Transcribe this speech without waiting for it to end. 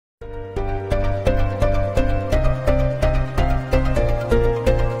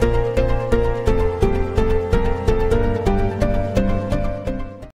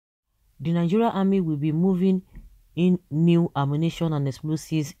Nigerian Army will be moving in new ammunition and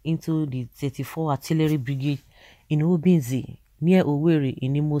explosives into the 34 Artillery Brigade in Obinzi, near Owerri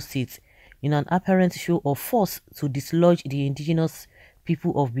in Imo State, in an apparent show of force to dislodge the indigenous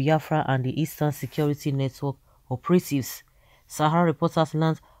people of Biafra and the Eastern Security Network operatives. Sahara reporters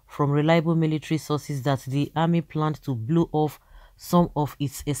learned from reliable military sources that the army planned to blow off some of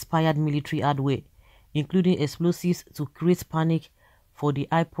its expired military hardware, including explosives, to create panic for the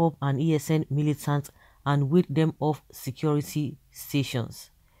IPOB and ESN militants and ward them off security stations.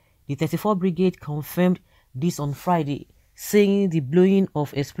 The 34th Brigade confirmed this on Friday, saying the blowing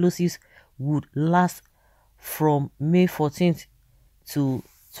of explosives would last from May 14th to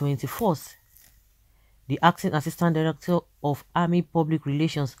 24th. The acting assistant director of Army Public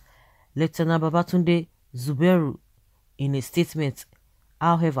Relations, Lieutenant Babatunde Zubairu, in a statement,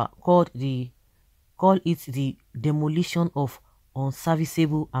 however, called it the demolition of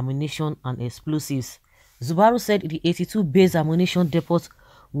unserviceable ammunition and explosives. Zubairu said the 82 base ammunition depots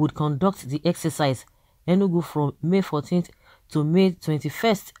would conduct the exercise Enugu from May 14th to May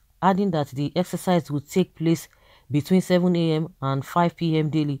 21st, adding that the exercise would take place between 7 a.m. and 5 p.m.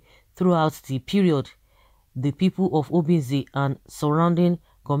 daily throughout the period. The people of Obinzi and surrounding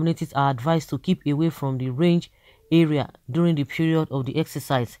communities are advised to keep away from the range area during the period of the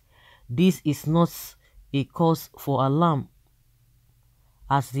exercise. This is not a cause for alarm,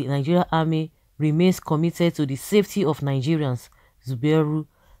 as the Nigerian Army remains committed to the safety of Nigerians, Zubairu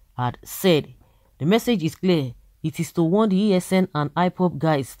had said. The message is clear. It is to warn the ESN and IPOB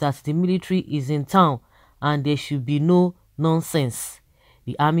guys that the military is in town and there should be no nonsense.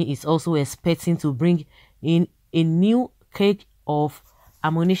 The army is also expecting to bring in a new cage of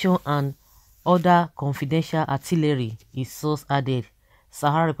ammunition and other confidential artillery, his source added.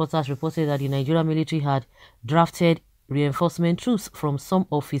 Sahara reporters reported that the Nigerian military had drafted reinforcement troops from some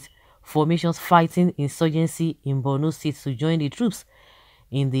of its formations fighting insurgency in Borno State to join the troops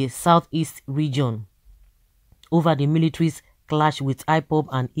in the southeast region over the military's clash with IPOB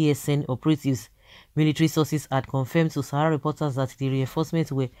and ESN operatives. Military sources had confirmed to Sahara reporters that the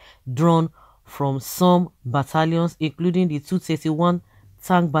reinforcements were drawn from some battalions, including the 231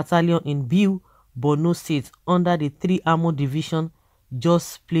 Tank Battalion in Biu, Borno State, under the 3 Armored Division,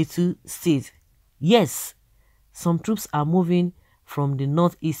 Jos Plateau State. Yes, some troops are moving from the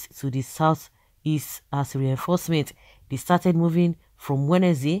northeast to the southeast as reinforcement. They started moving from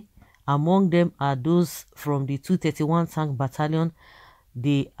Wednesday. Among them are those from the 231 Tank Battalion.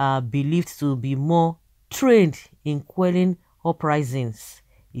 They are believed to be more trained in quelling uprisings,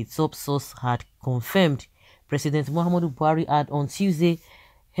 its top source had confirmed. President Muhammadu Buhari had on Tuesday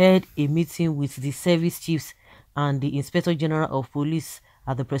held a meeting with the service chiefs and the Inspector General of Police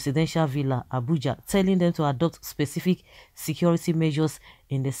at the Presidential Villa, Abuja, telling them to adopt specific security measures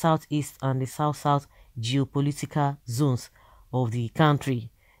in the southeast and the south-south geopolitical zones of the country.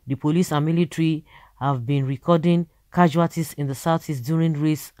 The police and military have been recording casualties in the southeast during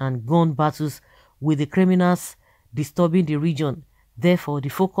raids and gun battles with the criminals disturbing the region. Therefore, the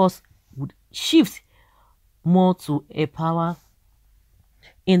focus would shift more to air power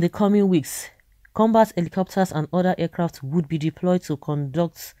in the coming weeks. Combat helicopters and other aircraft would be deployed to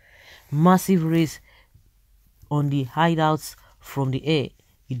conduct massive raids on the hideouts from the air.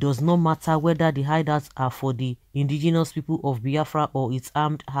 It does not matter whether the hideouts are for the indigenous people of Biafra or its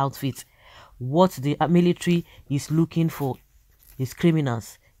armed outfits. What the military is looking for is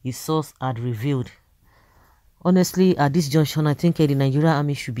criminals, his source had revealed. Honestly, at this junction, I think the Nigerian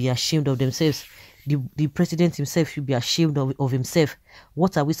army should be ashamed of themselves. The president himself should be ashamed of himself.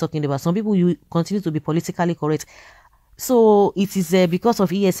 What are we talking about? Some people, you continue to be politically correct. So it is because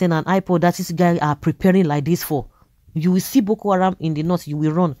of ESN and IPOB that these guys are preparing like this for. You will see Boko Haram in the north, you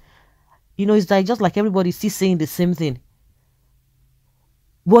will run. You know, it's like just like everybody still saying the same thing.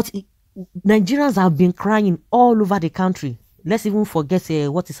 But Nigerians have been crying all over the country. Let's even forget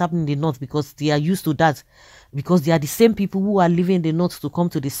what is happening in the north, because they are used to that. Because they are the same people who are leaving the north to come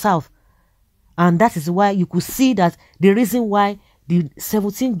to the south. And that is why you could see that the reason why the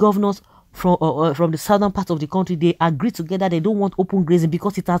 17 governors from the southern part of the country, they agreed together they don't want open grazing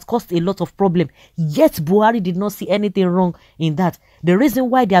because it has caused a lot of problem. Yet Buhari did not see anything wrong in that. The reason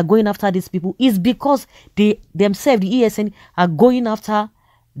why they are going after these people is because they themselves, the ESN, are going after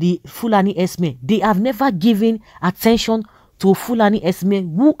the Fulani Ñ'ÄÐMY. They have never given attention to Fulani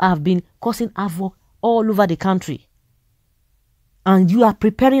Ñ'ÄÐMY who have been causing havoc all over the country. And you are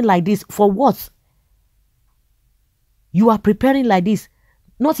preparing like this for what? You are preparing like this.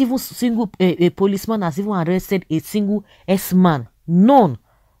 Not even single a policeman has even arrested a single S-man. None.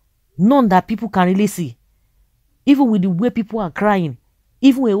 None that people can really see. Even with the way people are crying.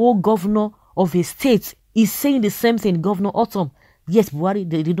 Even a whole governor of a state is saying the same thing, Governor Autumn. Yes, Buhari,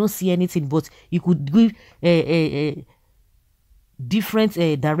 they don't see anything, but you could give different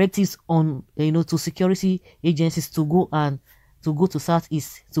directives on, to security agencies to go to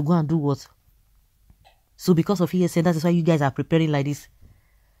Southeast to go and do what. So because of ESN, that is why you guys are preparing like this.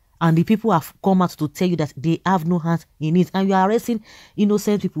 And the people have come out to tell you that they have no hands in it. And you are arresting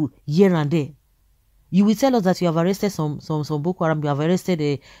innocent people here and there. You will tell us that you have arrested some Boko Haram, you have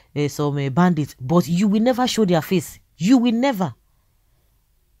arrested some bandits, but you will never show their face. You will never.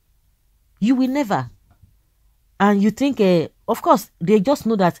 You will never. And you think, of course, they just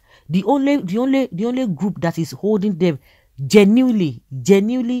know that the only group that is holding them genuinely,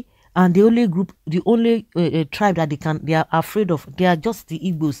 and the only group, the only tribe that they are afraid of, they are just the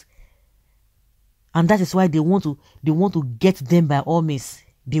Igbos. And that is why they want to get them by all means.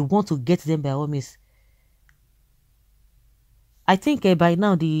 They want to get them by all means. I think by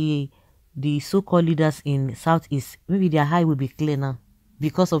now the so-called leaders in Southeast, maybe their eye will be clear now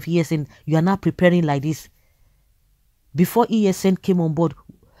because of ESN. You are now preparing like this. Before ESN came on board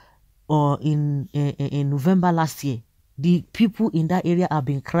in November last year, the people in that area have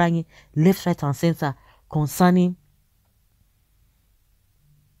been crying left, right, and center concerning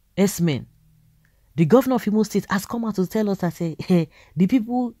Ñ'ÄრძMY. The governor of Imo State has come out to tell us that the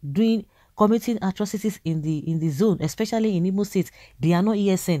people committing atrocities in the zone, especially in Imo State, they are not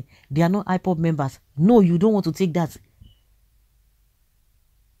ESN, they are not IPOB members. No, you don't want to take that.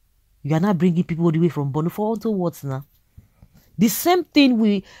 You are not bringing people all the way from Borno for onto what now? The same thing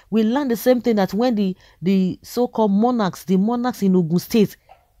we learned the same thing that when the so-called monarchs, the monarchs in Ogun State,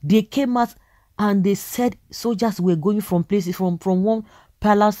 they came out and they said soldiers were going from places from one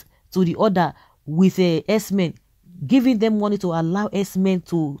palace to the other with Ñ'ÄრძMY, giving them money to allow Ñ'ÄრძMY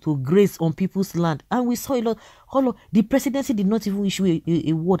to graze on people's land. And we saw a lot. Hold the presidency did not even issue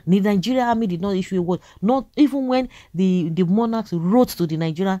a word. The Nigerian army did not issue a word. Not even when the monarchs wrote to the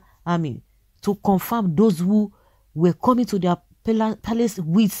Nigerian army to confirm those who were coming to their palace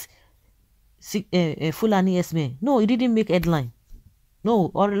with Fulani Ñ'ÄრძMY. No, it didn't make headline.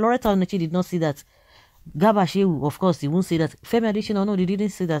 No, or Loretta Onochi did not see that. Garba Shehu, of course, he won't say that. Femi Adesina, no, they didn't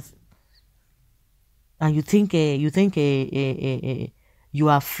say that. And you think you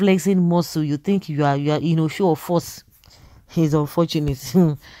are flexing muscle. You think you are show of force. It's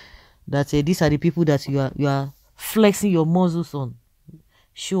unfortunate that these are the people that you are flexing your muscles on.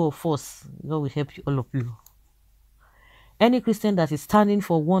 Show of force. God will help you, all of you. Any Christian that is standing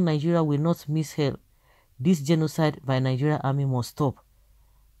for one Nigeria will not miss hell. This genocide by Nigerian army must stop.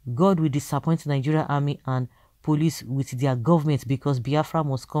 God will disappoint Nigerian army and police with their government because Biafra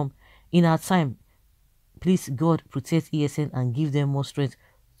must come in our time. Please, God, protect ESN and give them more strength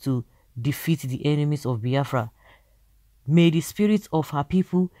to defeat the enemies of Biafra. May the spirits of our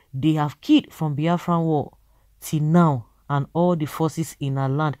people they have killed from Biafran war till now and all the forces in our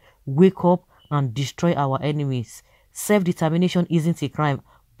land wake up and destroy our enemies. Self-determination isn't a crime,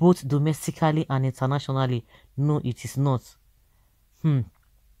 both domestically and internationally. No, it is not.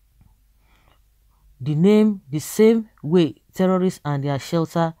 The same way terrorists and their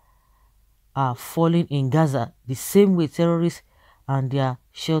shelter are falling in Gaza, the same way terrorists and their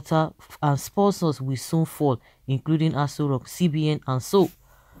shelter and sponsors will soon fall, including Aso Rock, CBN, and so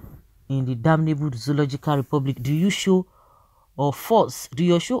in the damnable Zoological Republic. Do your show of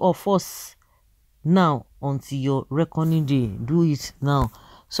force now until your reckoning day. Do it now.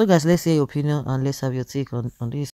 So guys, let's hear your opinion and let's have your take on this.